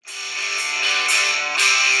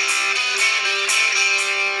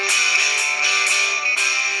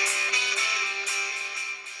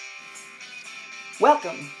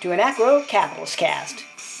Welcome to Anacro Capitalist Cast,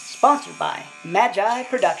 sponsored by Magi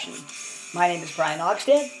Production. My name is Brian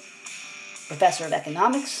Ogstead, professor of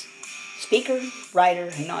economics, speaker,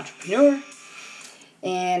 writer, and entrepreneur.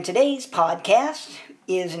 And today's podcast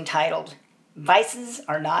is entitled, Vices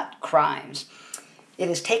Are Not Crimes. It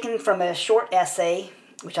is taken from a short essay,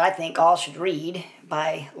 which I think all should read,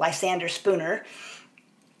 by Lysander Spooner.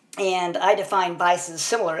 And I define vices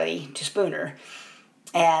similarly to Spooner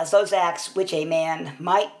as those acts which a man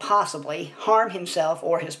might possibly harm himself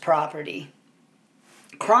or his property.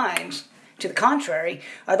 Crimes, to the contrary,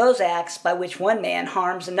 are those acts by which one man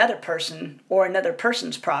harms another person or another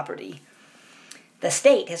person's property. The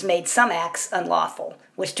state has made some acts unlawful,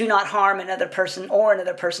 which do not harm another person or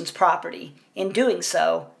another person's property, in doing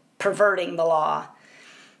so, perverting the law.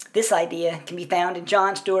 This idea can be found in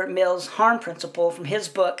John Stuart Mill's harm principle from his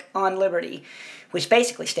book On Liberty, which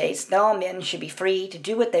basically states that all men should be free to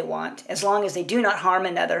do what they want as long as they do not harm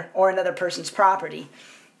another or another person's property.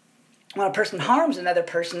 When a person harms another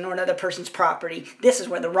person or another person's property, this is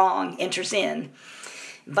where the wrong enters in.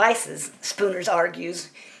 Vices, Spooner argues,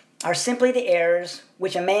 are simply the errors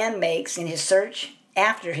which a man makes in his search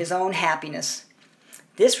after his own happiness.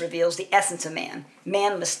 This reveals the essence of man.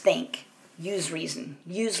 Man must think, use reason,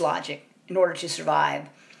 use logic in order to survive.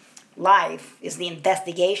 Life is the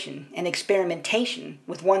investigation and experimentation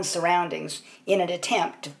with one's surroundings in an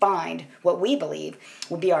attempt to find what we believe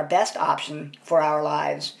will be our best option for our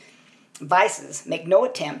lives. Vices make no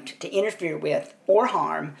attempt to interfere with or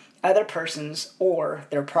harm other persons or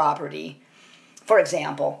their property. For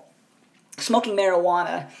example, smoking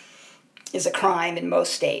marijuana is a crime in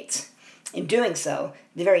most states. In doing so,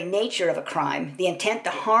 the very nature of a crime, the intent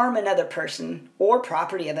to harm another person or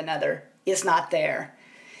property of another, is not there.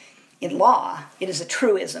 In law, it is a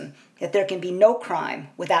truism that there can be no crime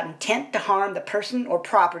without intent to harm the person or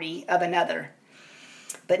property of another.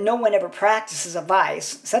 But no one ever practices a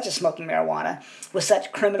vice, such as smoking marijuana, with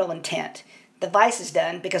such criminal intent. The vice is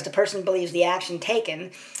done because the person believes the action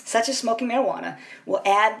taken, such as smoking marijuana, will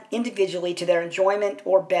add individually to their enjoyment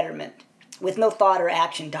or betterment, with no thought or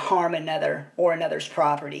action to harm another or another's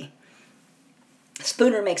property.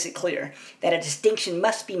 Spooner makes it clear that a distinction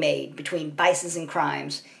must be made between vices and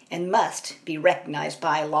crimes and must be recognized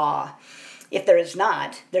by law. If there is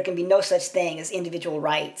not, there can be no such thing as individual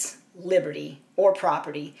rights, liberty, or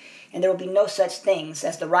property, and there will be no such things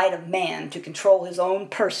as the right of man to control his own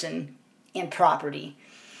person and property.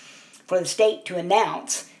 For the state to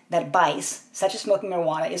announce that a vice, such as smoking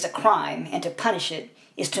marijuana, is a crime and to punish it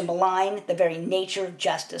is to malign the very nature of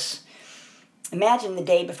justice. Imagine the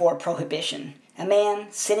day before Prohibition. A man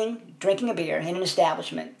sitting, drinking a beer in an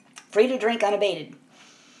establishment, free to drink unabated.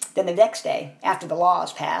 Then the next day, after the law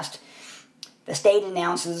is passed, the state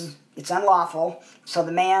announces it's unlawful, so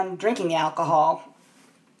the man drinking the alcohol,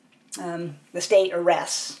 the state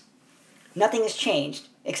arrests. Nothing has changed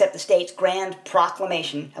except the state's grand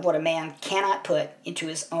proclamation of what a man cannot put into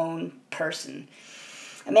his own person.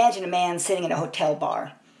 Imagine a man sitting in a hotel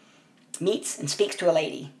bar, meets and speaks to a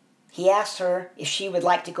lady. He asks her if she would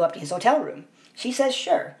like to go up to his hotel room. She says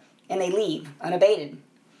sure, and they leave unabated.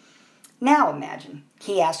 Now imagine,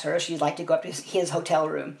 he asks her if she'd like to go up to his hotel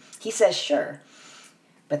room. He says sure,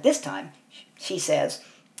 but this time she says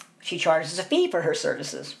she charges a fee for her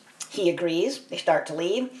services. He agrees, they start to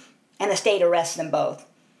leave, and the state arrests them both.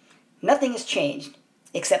 Nothing has changed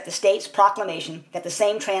except the state's proclamation that the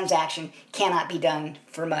same transaction cannot be done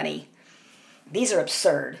for money. These are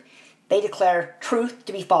absurd. They declare truth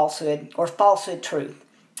to be falsehood or falsehood truth,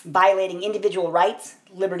 violating individual rights,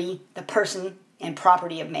 liberty, the person, and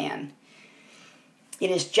property of man. It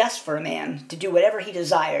is just for a man to do whatever he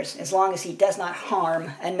desires as long as he does not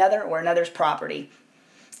harm another or another's property.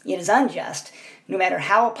 It is unjust, no matter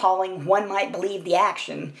how appalling one might believe the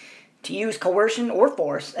action, to use coercion or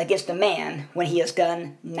force against a man when he has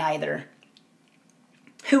done neither.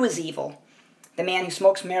 Who is evil? The man who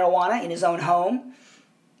smokes marijuana in his own home?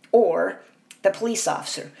 Or the police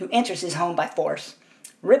officer who enters his home by force,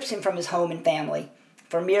 rips him from his home and family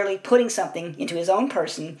for merely putting something into his own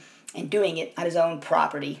person and doing it on his own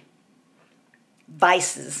property?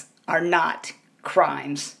 Vices are not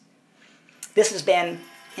crimes. This has been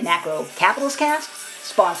Anacro Capitalist Cast,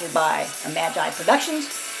 sponsored by Magi Productions.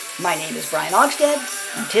 My name is Brian Ogstead.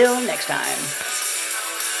 Until next time.